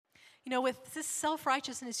You know, with this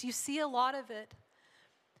self-righteousness, you see a lot of it.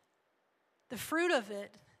 The fruit of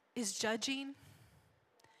it is judging.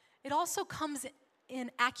 It also comes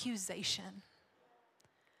in accusation.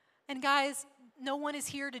 And guys, no one is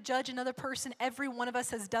here to judge another person. Every one of us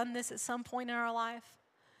has done this at some point in our life.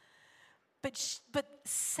 But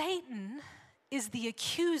Satan is the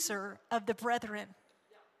accuser of the brethren.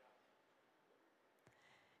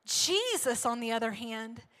 Jesus, on the other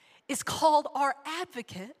hand, is called our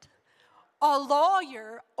advocate, our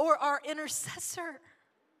lawyer, or our intercessor.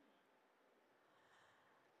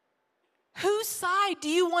 Whose side do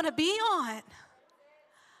you want to be on?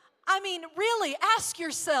 I mean, really, ask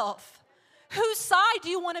yourself, whose side do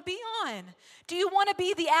you want to be on? Do you want to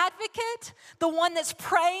be the advocate, the one that's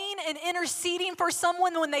praying and interceding for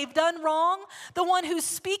someone when they've done wrong, the one who's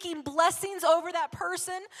speaking blessings over that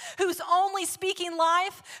person, who's only speaking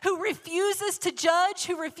life, who refuses to judge,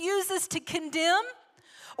 who refuses to condemn?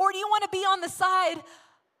 Or do you want to be on the side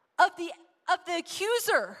of the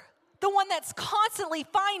accuser, the one that's constantly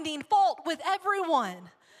finding fault with everyone?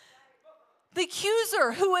 The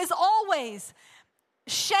accuser who is always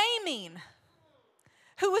shaming,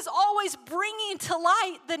 who is always bringing to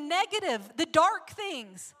light the negative, the dark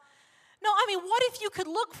things. No, I mean, what if you could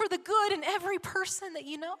look for the good in every person that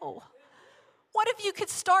you know? What if you could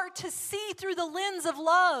start to see through the lens of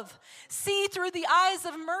love, see through the eyes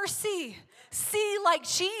of mercy, see like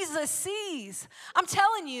Jesus sees? I'm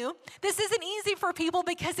telling you, this isn't easy for people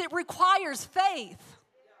because it requires faith.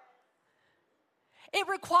 It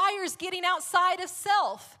requires getting outside of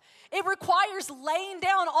self. It requires laying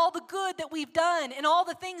down all the good that we've done and all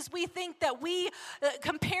the things we think that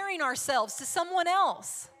comparing ourselves to someone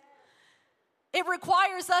else. It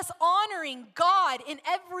requires us honoring God in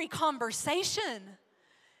every conversation.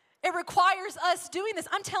 It requires us doing this.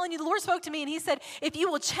 I'm telling you, the Lord spoke to me and he said, if you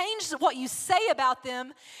will change what you say about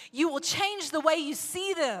them, you will change the way you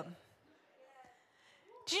see them.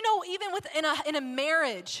 Do you know, even in a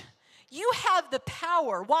marriage, you have the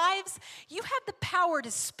power, wives, you have the power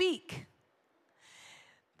to speak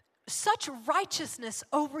such righteousness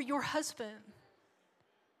over your husband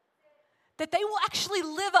that they will actually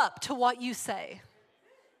live up to what you say.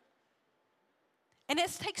 And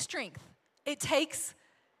it takes strength. It takes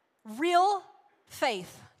real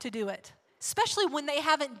faith to do it, especially when they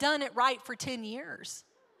haven't done it right for 10 years.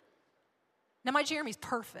 Now, my Jeremy's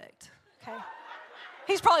perfect, okay?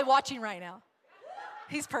 He's probably watching right now.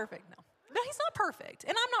 He's perfect. No, he's not perfect,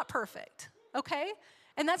 and I'm not perfect, okay?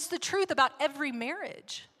 And that's the truth about every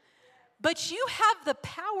marriage. But you have the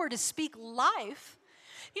power to speak life.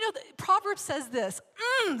 You know, Proverbs says this.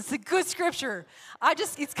 It's a good scripture.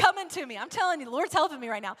 It's coming to me. I'm telling you, the Lord's helping me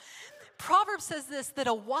right now. Proverbs says this, that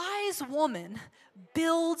a wise woman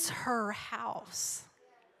builds her house.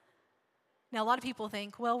 Now, a lot of people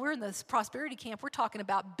think, well, we're in this prosperity camp. We're talking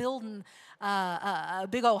about building a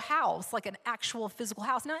big old house, like an actual physical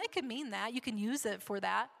house. Now, it can mean that. You can use it for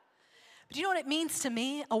that. But you know what it means to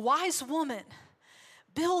me? A wise woman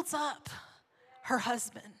builds up her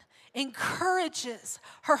husband, encourages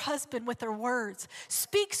her husband with her words,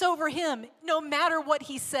 speaks over him no matter what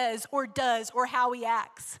he says or does or how he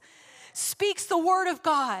acts. Speaks the word of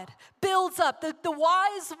God, builds up. The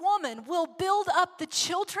wise woman will build up the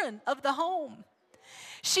children of the home.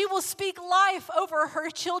 She will speak life over her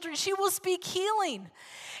children. She will speak healing.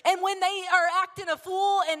 And when they are acting a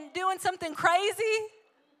fool and doing something crazy,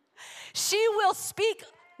 she will speak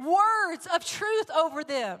words of truth over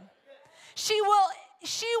them. She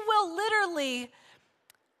will literally,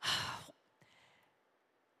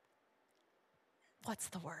 what's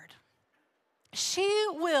the word? She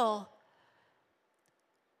will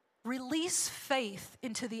release faith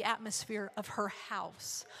into the atmosphere of her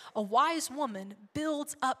house. A wise woman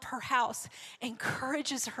builds up her house,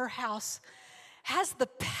 encourages her house, has the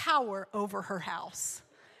power over her house.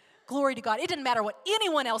 Glory to God. It doesn't matter what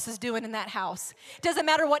anyone else is doing in that house. It doesn't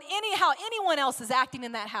matter how anyone else is acting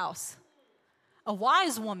in that house. A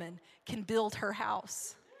wise woman can build her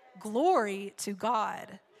house. Glory to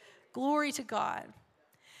God. Glory to God.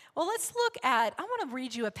 Well, let's look at, I want to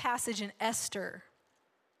read you a passage in Esther.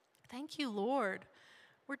 Thank you, Lord.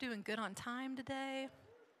 We're doing good on time today.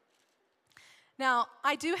 Now,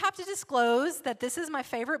 I do have to disclose that this is my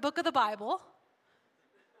favorite book of the Bible.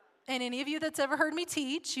 And any of you that's ever heard me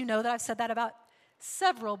teach, you know that I've said that about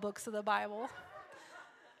several books of the Bible.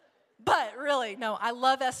 But really, no, I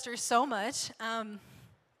love Esther so much.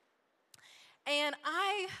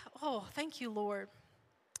 Thank you, Lord.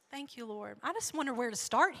 Thank you, Lord. I just wonder where to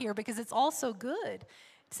start here because it's all so good.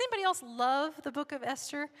 Does anybody else love the book of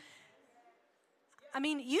Esther? I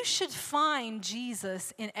mean, you should find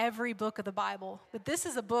Jesus in every book of the Bible, but this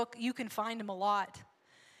is a book you can find him a lot.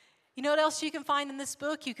 You know what else you can find in this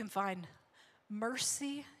book? You can find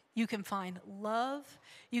mercy, you can find love,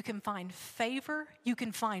 you can find favor, you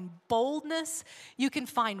can find boldness, you can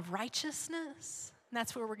find righteousness. And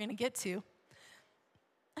that's where we're going to get to.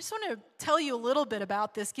 I just want to tell you a little bit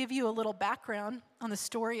about this, give you a little background on the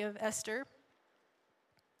story of Esther.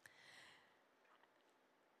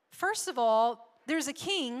 First of all, there's a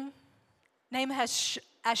king named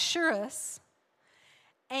Ahasuerus.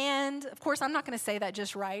 And, of course, I'm not going to say that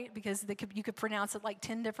just right because you could pronounce it like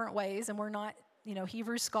 10 different ways, and we're not,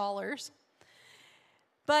 Hebrew scholars.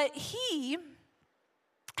 But he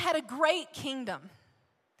had a great kingdom.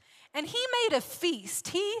 And he made a feast.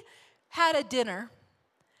 He had a dinner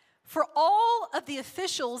for all of the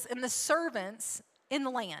officials and the servants in the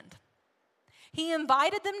land. He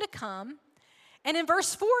invited them to come. And in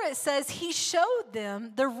verse 4 it says, he showed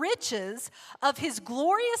them the riches of his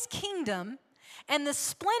glorious kingdom and the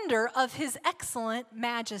splendor of his excellent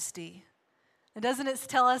majesty. And doesn't it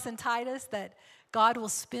tell us in Titus that God will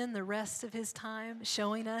spend the rest of his time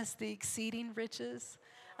showing us the exceeding riches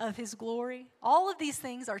of his glory? All of these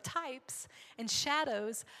things are types and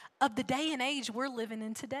shadows of the day and age we're living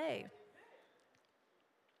in today.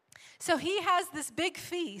 So he has this big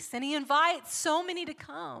feast, and he invites so many to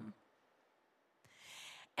come.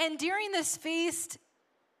 And during this feast,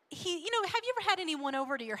 have you ever had anyone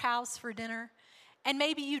over to your house for dinner? And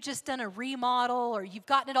maybe you've just done a remodel or you've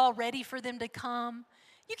gotten it all ready for them to come.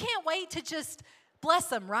 You can't wait to just bless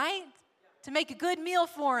them, right? To make a good meal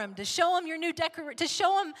for them, to show them your new to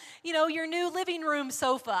show them, your new living room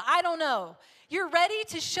sofa. I don't know. You're ready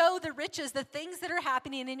to show the riches, the things that are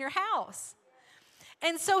happening in your house.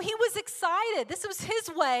 And so he was excited. This was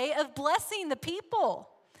his way of blessing the people.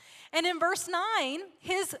 And in verse 9,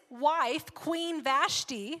 his wife, Queen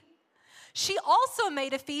Vashti, she also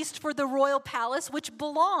made a feast for the royal palace, which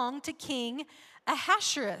belonged to King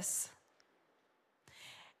Ahasuerus.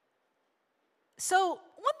 So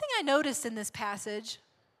one thing I noticed in this passage,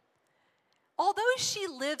 although she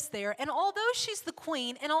lives there, and although she's the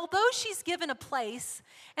queen, and although she's given a place,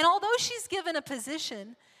 and although she's given a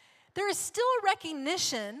position, there is still a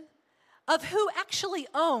recognition of who actually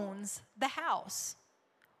owns the house,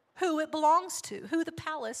 who it belongs to, who the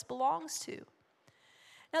palace belongs to.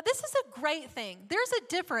 Now, this is a great thing. There's a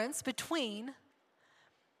difference between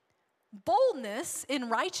boldness in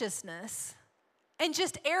righteousness and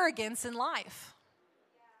just arrogance in life.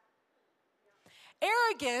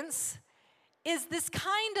 Arrogance is this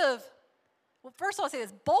kind of, first of all, I'll say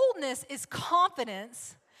this, boldness is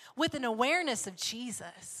confidence with an awareness of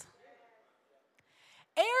Jesus.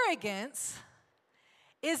 Arrogance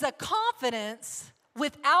is a confidence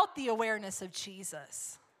without the awareness of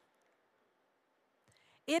Jesus.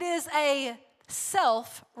 It is a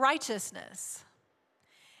self-righteousness.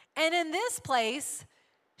 And in this place,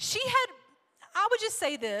 I would just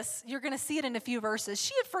say this, you're going to see it in a few verses,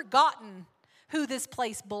 she had forgotten who this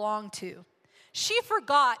place belonged to. She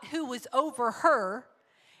forgot who was over her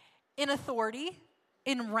in authority,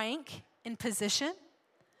 in rank, in position.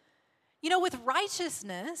 With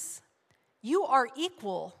righteousness, you are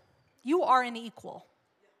equal. You are an equal.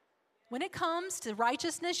 When it comes to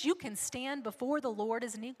righteousness, you can stand before the Lord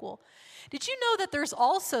as an equal. Did you know that there's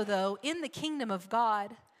also, though, in the kingdom of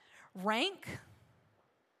God, rank,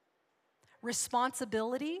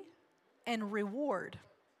 responsibility, and reward?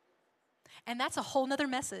 And that's a whole nother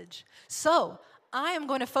message. So I am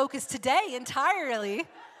going to focus today entirely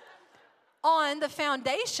on the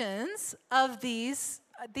foundations of these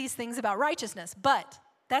things about righteousness. But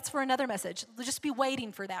that's for another message. Just be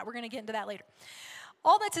waiting for that. We're going to get into that later.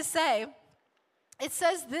 All that to say, it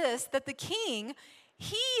says this, that the king,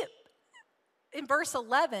 in verse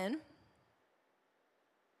 11,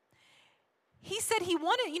 he said he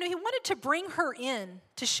wanted to bring her in,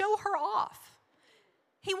 to show her off.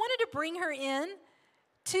 He wanted to bring her in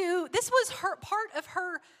this was part of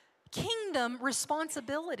her kingdom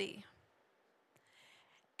responsibility.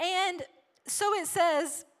 And so it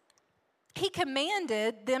says, he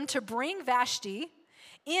commanded them to bring Vashti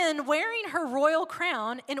in wearing her royal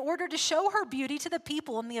crown in order to show her beauty to the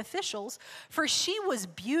people and the officials, for she was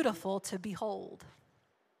beautiful to behold.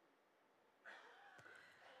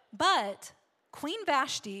 But Queen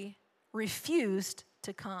Vashti refused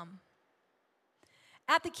to come.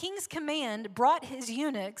 At the king's command, brought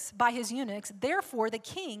by his eunuchs, therefore the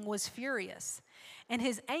king was furious, and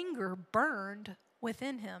his anger burned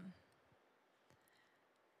within him.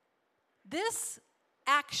 This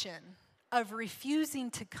action of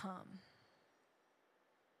refusing to come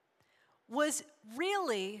was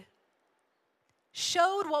really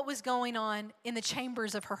showed what was going on in the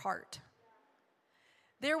chambers of her heart.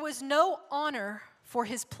 There was no honor for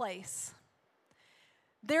his place.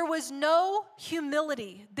 There was no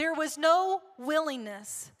humility. There was no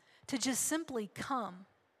willingness to just simply come.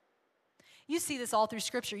 You see this all through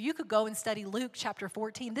Scripture. You could go and study Luke chapter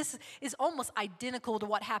 14. This is almost identical to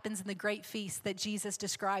what happens in the great feast that Jesus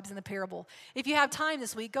describes in the parable. If you have time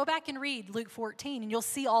this week, go back and read Luke 14, and you'll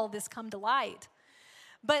see all of this come to light.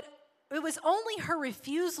 But it was only her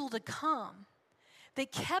refusal to come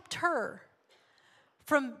that kept her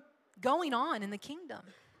from going on in the kingdom.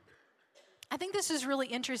 I think this is really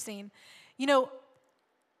interesting. You know,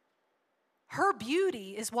 her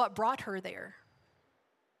beauty is what brought her there.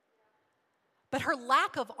 But her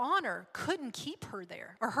lack of honor couldn't keep her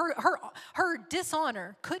there. Or her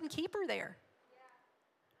dishonor couldn't keep her there.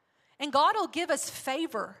 And God will give us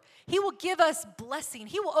favor. He will give us blessing.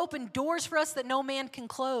 He will open doors for us that no man can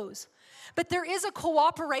close. But there is a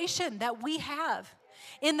cooperation that we have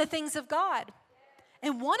in the things of God.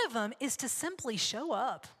 And one of them is to simply show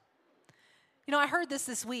up. You know, I heard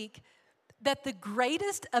this week, that the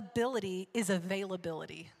greatest ability is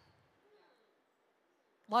availability.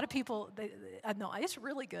 A lot of people, no, it's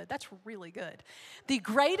really good. That's really good. The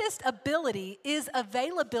greatest ability is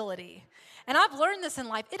availability. And I've learned this in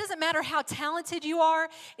life. It doesn't matter how talented you are.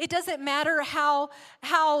 It doesn't matter how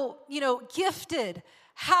gifted,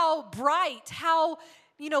 how bright, how,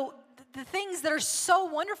 the things that are so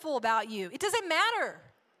wonderful about you. It doesn't matter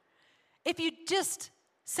if you just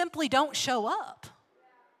simply don't show up.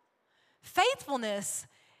 Faithfulness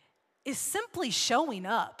is simply showing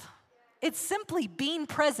up. It's simply being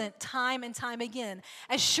present time and time again.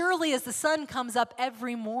 As surely as the sun comes up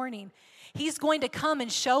every morning, he's going to come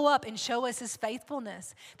and show up and show us his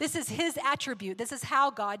faithfulness. This is his attribute. This is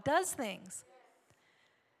how God does things.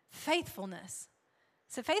 Faithfulness.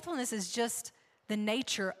 So faithfulness is just the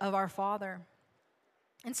nature of our Father.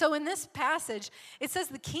 And so in this passage, it says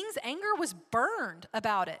the king's anger was burned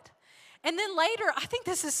about it. And then later, I think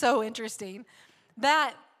this is so interesting,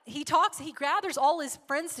 that he gathers all his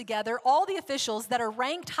friends together, all the officials that are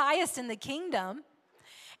ranked highest in the kingdom,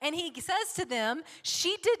 and he says to them,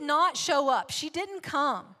 she did not show up. She didn't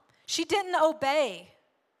come. She didn't obey.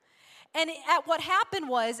 And what happened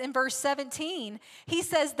was, in verse 17, he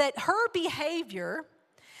says that her behavior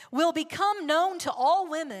will become known to all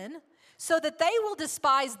women so that they will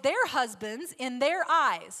despise their husbands in their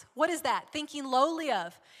eyes. What is that? Thinking lowly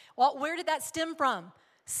of. Well, where did that stem from?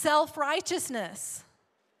 Self-righteousness.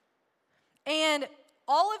 And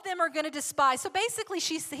all of them are going to despise. So basically,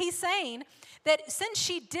 he's saying that since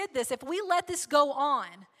she did this, if we let this go on,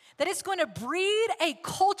 that it's going to breed a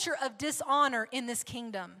culture of dishonor in this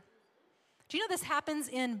kingdom. Do you know this happens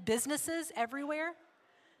in businesses everywhere?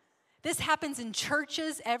 This happens in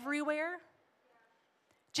churches everywhere.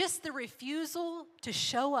 Just the refusal to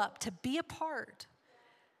show up, to be a part,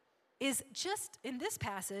 is just, in this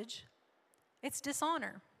passage, it's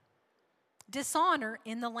dishonor. Dishonor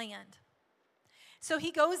in the land. So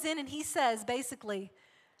he goes in and he says, basically,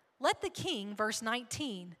 let the king, verse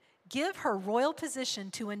 19, give her royal position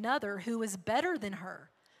to another who is better than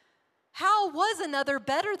her. How was another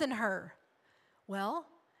better than her? Well,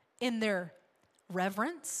 in their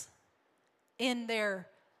reverence, in their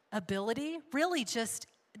ability, really just,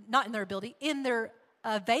 not in their ability, in their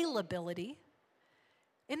availability,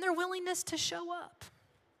 in their willingness to show up.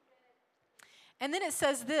 And then it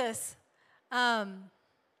says this,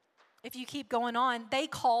 if you keep going on, they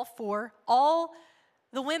call for all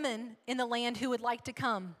the women in the land who would like to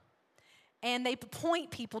come. And they appoint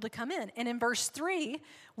people to come in. And in verse 3,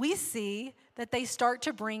 we see that they start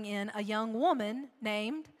to bring in a young woman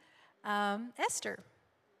named Esther.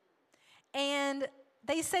 And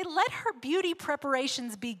they say, let her beauty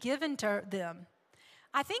preparations be given to them.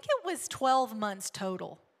 I think it was 12 months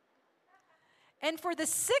total. And for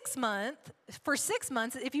 6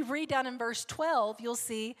 months, if you read down in verse 12, you'll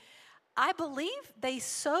see, I believe they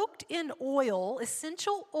soaked in oil,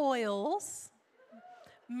 essential oils,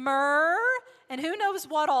 myrrh, and who knows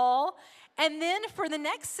what all. And then for the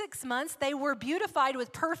next 6 months, they were beautified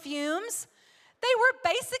with perfumes. They were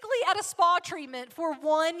basically at a spa treatment for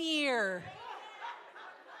 1 year.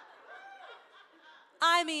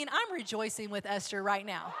 I mean, I'm rejoicing with Esther right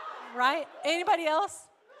now, right? Anybody else?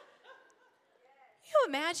 You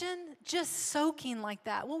imagine just soaking like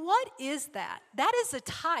that? Well, what is that? That is a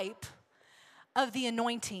type of the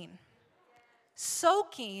anointing.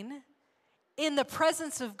 Soaking in the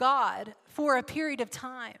presence of God for a period of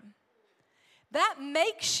time. That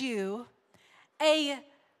makes you a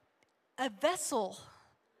vessel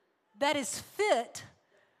that is fit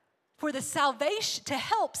for the salvation, to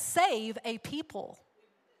help save a people.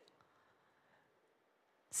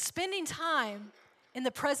 Spending time in the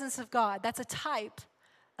presence of God, that's a type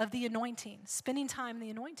of the anointing, spending time in the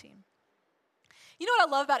anointing. You know what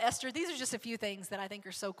I love about Esther? These are just a few things that I think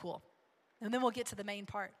are so cool. And then we'll get to the main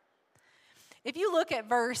part. If you look at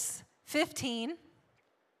verse 15,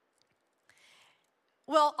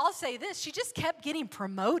 well, I'll say this, she just kept getting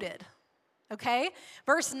promoted, okay?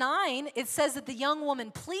 Verse 9, it says that the young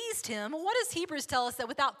woman pleased him. What does Hebrews tell us? That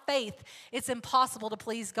without faith, it's impossible to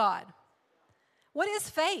please God. What is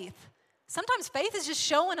faith? Sometimes faith is just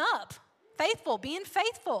showing up. Faithful, being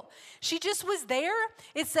faithful. She just was there.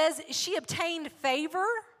 It says she obtained favor,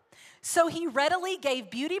 so he readily gave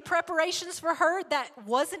beauty preparations for her that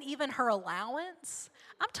wasn't even her allowance.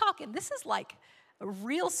 I'm talking, this is like a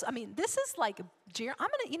real, this is like,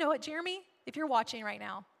 you know what, Jeremy, if you're watching right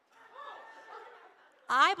now,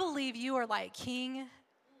 I believe you are like King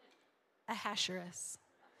Ahasuerus.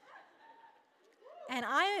 And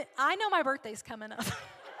I know my birthday's coming up.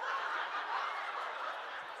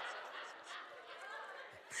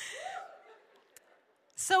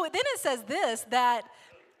 So then it says this, that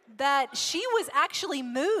she was actually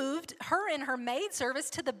moved, her and her maid service,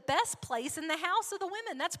 to the best place in the house of the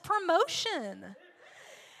women. That's promotion.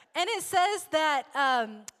 And it says that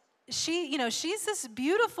she's this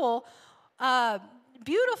beautiful,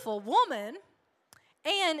 beautiful woman,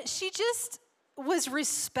 and she just was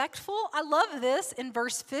respectful. I love this in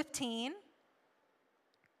verse 15.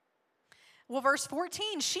 Well, verse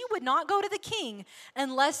 14, she would not go to the king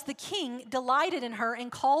unless the king delighted in her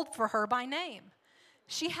and called for her by name.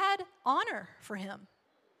 She had honor for him.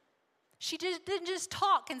 She didn't just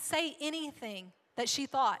talk and say anything that she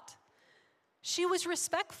thought. She was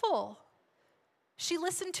respectful. She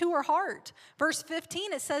listened to her heart. Verse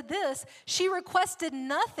 15, it said this, she requested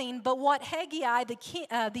nothing but what Haggai,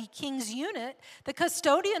 the king's eunuch, the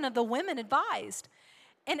custodian of the women, advised.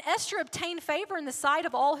 And Esther obtained favor in the sight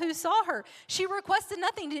of all who saw her. She requested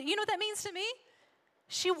nothing. You know what that means to me?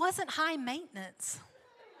 She wasn't high maintenance.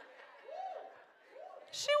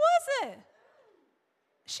 She wasn't.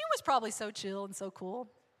 She was probably so chill and so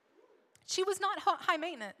cool. She was not high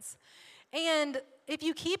maintenance. And if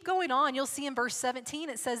you keep going on, you'll see in verse 17,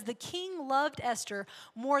 it says, the king loved Esther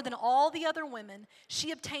more than all the other women.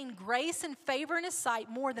 She obtained grace and favor in his sight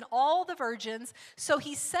more than all the virgins. So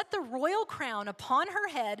he set the royal crown upon her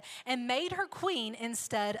head and made her queen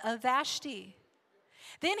instead of Vashti.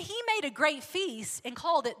 Then he made a great feast and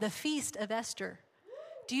called it the Feast of Esther.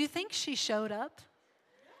 Do you think she showed up?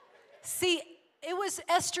 See, it was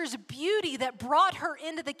Esther's beauty that brought her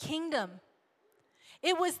into the kingdom.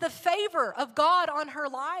 It was the favor of God on her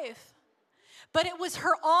life. But it was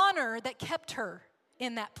her honor that kept her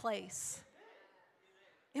in that place.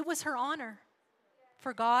 It was her honor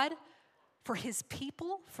for God, for his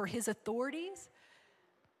people, for his authorities.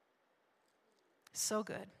 So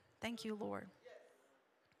good. Thank you, Lord.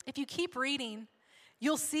 If you keep reading,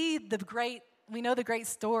 you'll see we know the great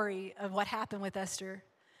story of what happened with Esther.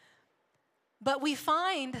 But we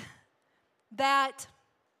find that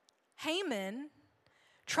Haman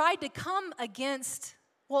tried to come against,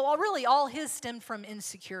 really all his stemmed from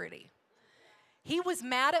insecurity. He was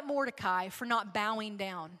mad at Mordecai for not bowing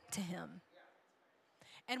down to him.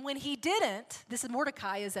 And when he didn't, this is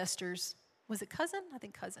Mordecai is Esther's, was it cousin? I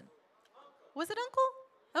think cousin. Was it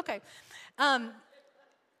uncle? Okay.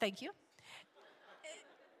 Thank you.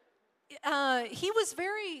 He was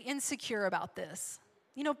very insecure about this.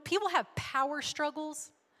 You know, people have power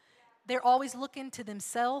struggles. They're always looking to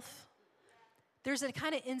themselves. There's a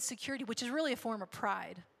kind of insecurity, which is really a form of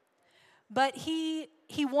pride. But he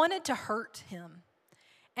wanted to hurt him.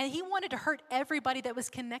 And he wanted to hurt everybody that was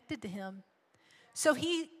connected to him. So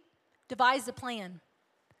he devised a plan.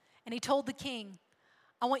 And he told the king,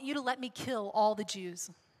 I want you to let me kill all the Jews.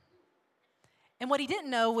 And what he didn't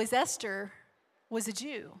know was Esther was a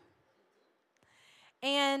Jew.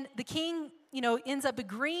 And the king, ends up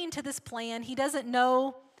agreeing to this plan. He doesn't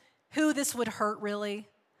know who this would hurt really.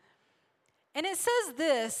 And it says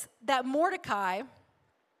this, that Mordecai,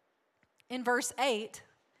 in verse 8,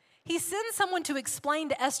 he sends someone to explain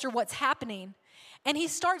to Esther what's happening. And he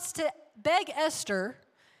starts to beg Esther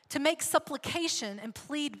to make supplication and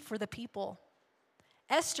plead for the people.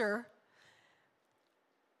 Esther,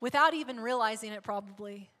 without even realizing it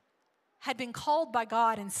probably, had been called by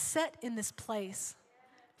God and set in this place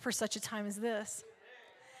for such a time as this.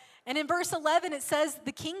 And in verse 11, it says,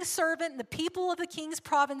 the king's servant and the people of the king's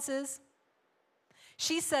provinces,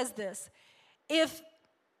 she says this, if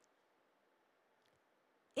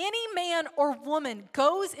any man or woman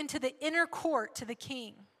goes into the inner court to the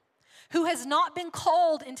king, who has not been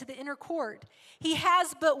called into the inner court. He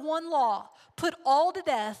has but one law: put all to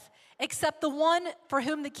death except the one for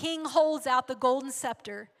whom the king holds out the golden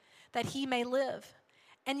scepter, that he may live.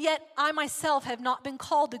 And yet I myself have not been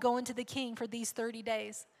called to go into the king for these 30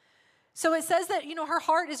 days. So it says that, her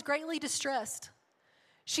heart is greatly distressed.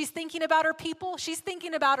 She's thinking about her people. She's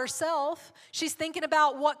thinking about herself. She's thinking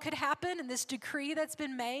about what could happen in this decree that's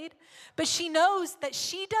been made. But she knows that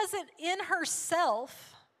she doesn't in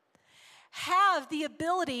herself have the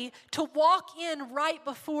ability to walk in right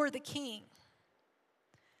before the king.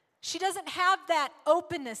 She doesn't have that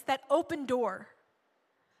openness, that open door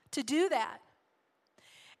to do that.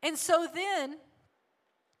 And so then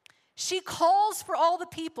she calls for all the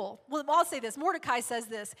people. Well, I'll say this. Mordecai says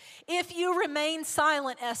this: if you remain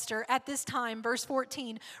silent, Esther, at this time, verse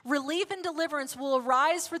 14, relief and deliverance will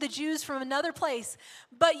arise for the Jews from another place,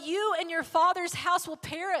 but you and your father's house will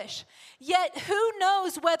perish. Yet who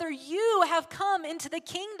knows whether you have come into the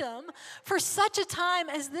kingdom for such a time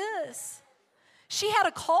as this? She had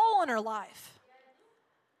a call on her life,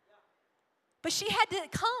 but she had to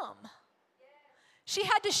come. She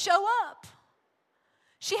had to show up.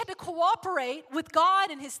 She had to cooperate with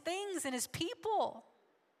God and his things and his people.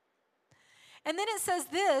 And then it says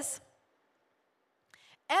this: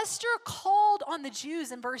 Esther called on the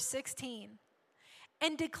Jews in verse 16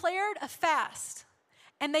 and declared a fast,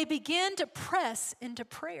 and they began to press into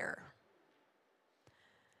prayer.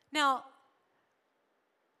 Now,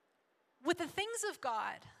 with the things of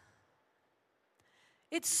God,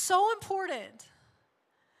 it's so important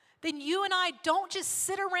that you and I don't just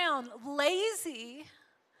sit around lazy,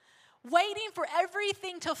 waiting for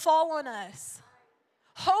everything to fall on us,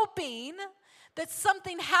 hoping that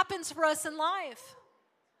something happens for us in life.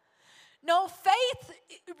 No, faith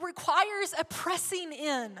requires a pressing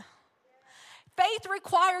in. Faith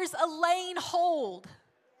requires a laying hold.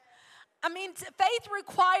 Faith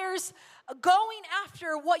requires going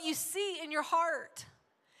after what you see in your heart.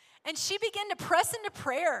 And she began to press into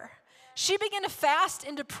prayer. She began to fast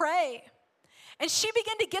and to pray. And she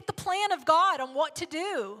began to get the plan of God on what to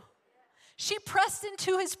do. She pressed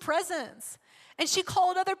into his presence. And she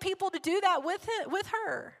called other people to do that with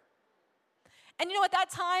her. And at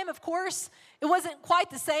that time, of course, it wasn't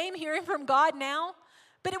quite the same hearing from God now.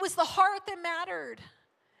 But it was the heart that mattered.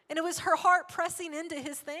 And it was her heart pressing into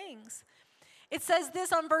his things. It says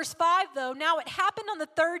this on verse 5, though: now it happened on the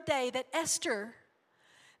third day that Esther,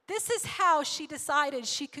 this is how she decided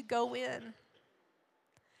she could go in.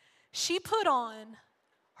 She put on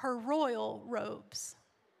her royal robes.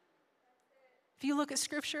 If you look at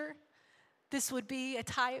Scripture, this would be a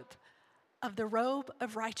type of the robe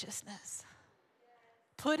of righteousness.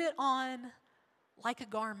 Put it on like a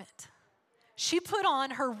garment. She put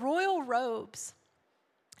on her royal robes,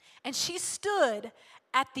 and she stood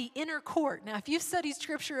at the inner court. Now, if you've studied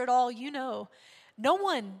Scripture at all, you know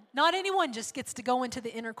not anyone just gets to go into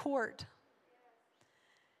the inner court.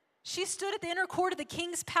 She stood at the inner court of the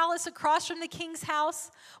king's palace across from the king's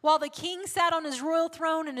house, while the king sat on his royal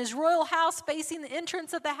throne in his royal house facing the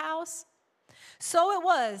entrance of the house. So it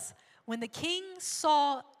was, when the king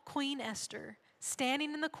saw Queen Esther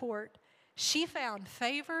standing in the court, she found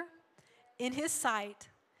favor in his sight.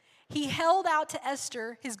 He held out to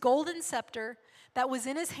Esther his golden scepter that was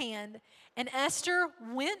in his hand, and Esther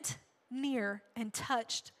went near and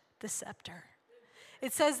touched the scepter.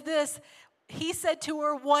 It says this: he said to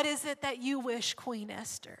her, "What is it that you wish, Queen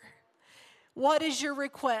Esther? What is your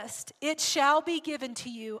request? It shall be given to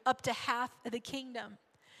you, up to half of the kingdom."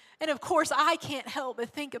 And of course, I can't help but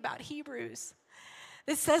think about Hebrews.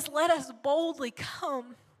 It says, "Let us boldly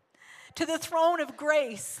come to the throne of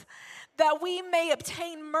grace, that we may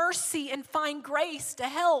obtain mercy and find grace to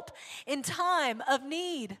help in time of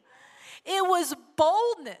need." It was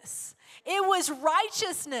boldness. It was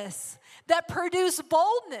righteousness that produced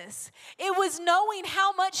boldness. It was knowing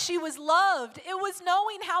how much she was loved. It was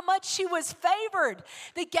knowing how much she was favored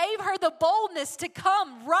that gave her the boldness to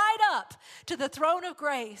come right up to the throne of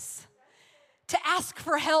grace, to ask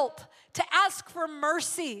for help, to ask for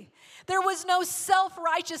mercy. There was no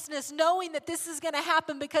self-righteousness knowing that this is going to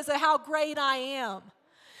happen because of how great I am.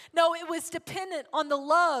 No, it was dependent on the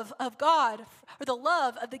love of God, or the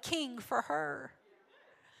love of the king for her.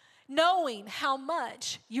 Knowing how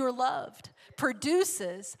much you're loved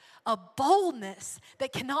produces a boldness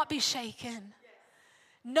that cannot be shaken.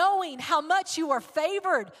 Knowing how much you are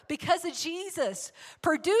favored because of Jesus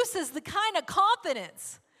produces the kind of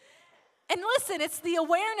confidence. And listen, it's the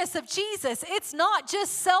awareness of Jesus. It's not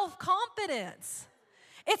just self-confidence.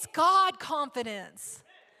 It's God confidence.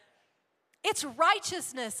 It's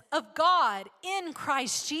righteousness of God in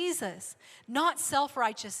Christ Jesus, not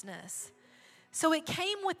self-righteousness. So it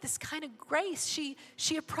came with this kind of grace.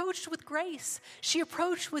 She approached with grace. She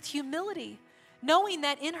approached with humility, knowing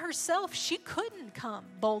that in herself she couldn't come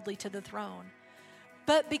boldly to the throne.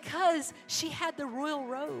 But because she had the royal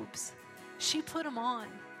robes, she put them on,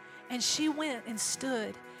 and she went and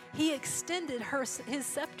stood. He extended his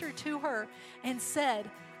scepter to her and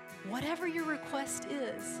said, whatever your request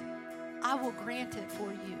is, I will grant it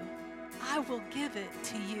for you. I will give it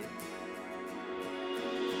to you.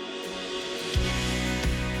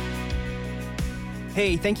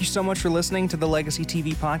 Hey, thank you so much for listening to the Legacy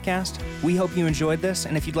TV podcast. We hope you enjoyed this,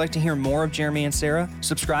 and if you'd like to hear more of Jeremy and Sarah,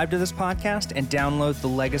 subscribe to this podcast and download the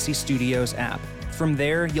Legacy Studios app. From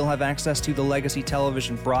there, you'll have access to the Legacy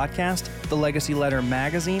Television broadcast, the Legacy Letter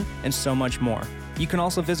magazine, and so much more. You can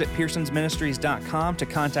also visit pearsonsministries.com to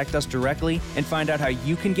contact us directly and find out how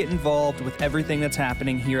you can get involved with everything that's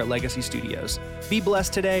happening here at Legacy Studios. Be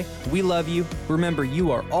blessed today. We love you. Remember,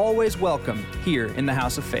 you are always welcome here in the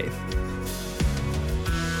House of Faith.